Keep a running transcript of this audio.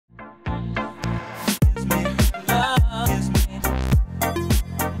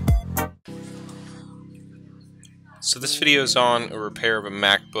So this video is on a repair of a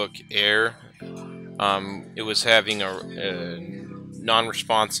MacBook Air. It was having a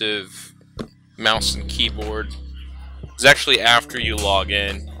non-responsive mouse and keyboard. It was actually after you log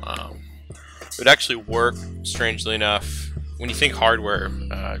in. It would actually work, strangely enough. When you think hardware,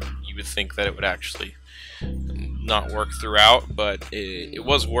 you would think that it would actually not work throughout, but it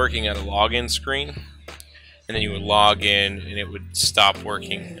was working at a login screen. And then you would log in and it would stop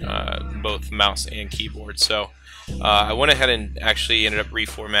working, both mouse and keyboard. So I went ahead and actually ended up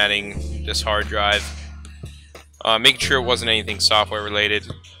reformatting this hard drive, making sure it wasn't anything software related,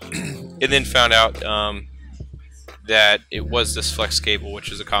 and then found out that it was this flex cable,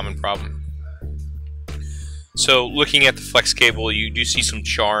 which is a common problem. So looking at the flex cable, you do see some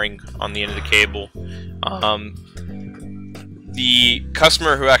charring on the end of the cable. The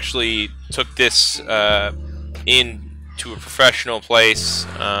customer who actually took this in to a professional place,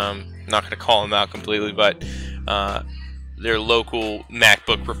 I'm not going to call them out completely, but their local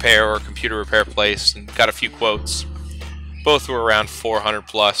MacBook repair or computer repair place, and got a few quotes. Both were around 400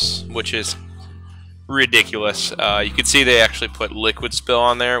 plus, which is ridiculous. You can see they actually put liquid spill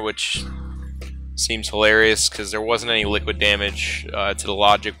on there, which seems hilarious because there wasn't any liquid damage to the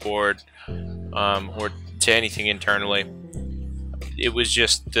logic board or to anything internally. It was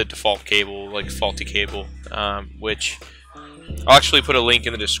just the default cable, like faulty cable, which I'll actually put a link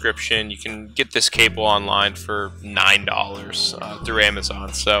in the description. You can get this cable online for $9 through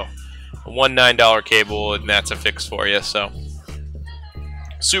Amazon. So one $9 cable, and that's a fix for you. So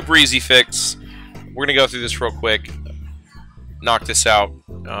super easy fix. We're gonna go through this real quick, knock this out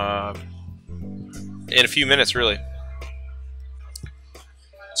in a few minutes, really.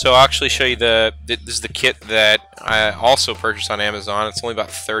 So I'll actually show you this is the kit that I also purchased on Amazon. It's only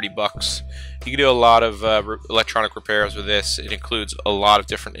about 30 bucks. You can do a lot of electronic repairs with this. It includes a lot of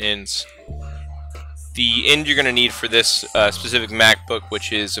different ends. The end you're going to need for this specific MacBook,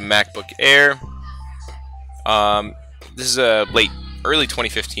 which is a MacBook Air. This is a early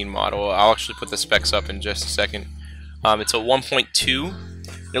 2015 model. I'll actually put the specs up in just a second. It's a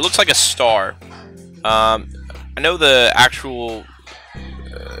 1.2. It looks like a star. I know the actual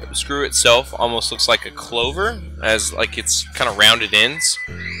screw itself almost looks like a clover, as like it's kind of rounded ends,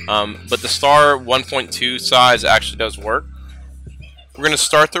 but the star 1.2 size actually does work. We're going to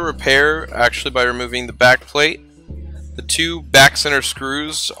start the repair actually by removing the back plate. The two back center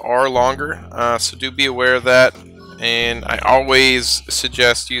screws are longer, so do be aware of that, and I always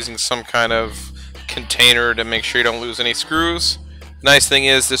suggest using some kind of container to make sure you don't lose any screws. Nice thing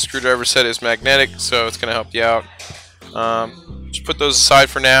is this screwdriver set is magnetic, so it's going to help you out. Just put those aside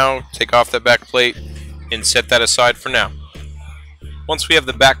for now, take off that back plate, and set that aside for now. Once we have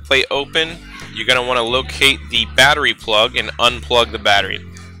the back plate open, you're going to want to locate the battery plug and unplug the battery.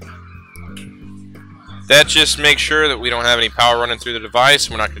 That just makes sure that we don't have any power running through the device,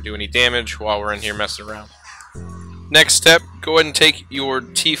 and we're not going to do any damage while we're in here messing around. Next step, go ahead and take your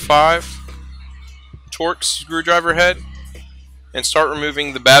T5 Torx screwdriver head and start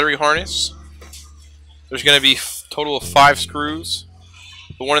removing the battery harness. There's going to be total of 5 screws.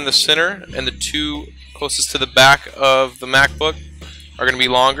 The one in the center and the 2 closest to the back of the MacBook are going to be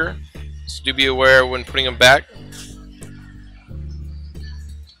longer, so do be aware when putting them back.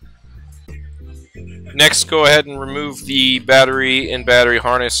 Next, go ahead and remove the battery and battery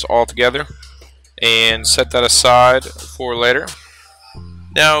harness altogether and set that aside for later.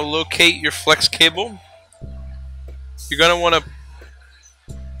 Now locate your flex cable. You're going to want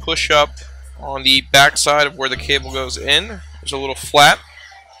to push up on the back side of where the cable goes in. There's a little flap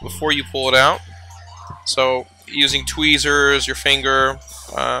before you pull it out. So using tweezers, your finger,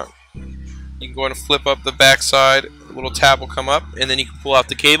 you can go ahead and flip up the back side. A little tab will come up, and then you can pull out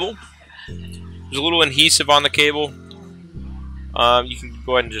the cable. There's a little adhesive on the cable. You can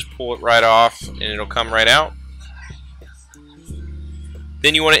go ahead and just pull it right off, and it'll come right out.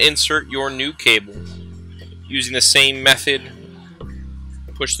 Then you want to insert your new cable using the same method.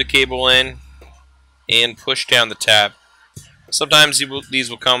 Push the cable in and push down the tab. Sometimes these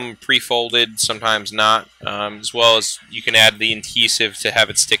will come pre-folded, sometimes not, as well as you can add the adhesive to have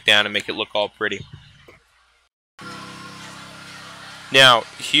it stick down and make it look all pretty. Now,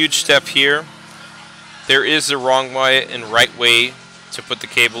 huge step here. There is the wrong way and right way to put the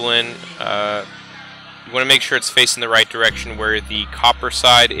cable in. You want to make sure it's facing the right direction, where the copper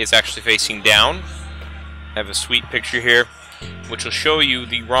side is actually facing down. I have a sweet picture here which will show you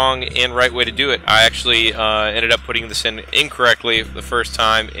the wrong and right way to do it. I actually ended up putting this in incorrectly the first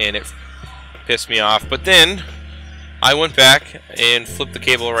time, and it pissed me off. But then I went back and flipped the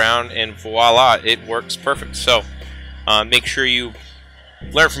cable around, and voila, it works perfect. So make sure you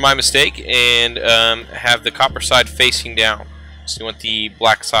learn from my mistake and have the copper side facing down. So you want the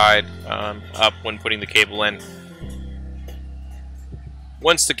black side up when putting the cable in.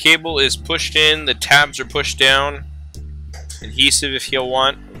 Once the cable is pushed in, the tabs are pushed down. Adhesive if you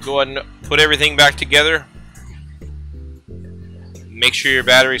want. Go ahead and put everything back together. Make sure your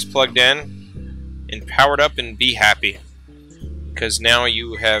battery's plugged in and powered up, and be happy, because now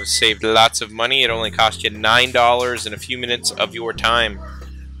you have saved lots of money. It only cost you $9 and a few minutes of your time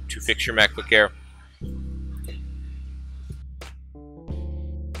to fix your MacBook Air.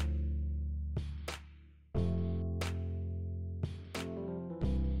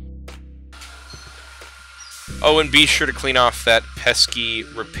 Oh, and be sure to clean off that pesky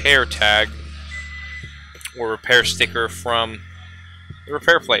repair tag or repair sticker from the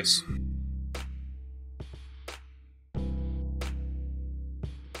repair place.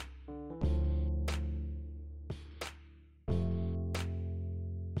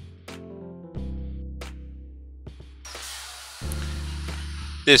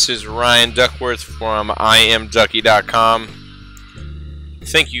 This is Ryan Duckworth from IAMDUCKY.com.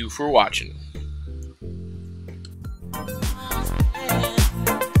 Thank you for watching.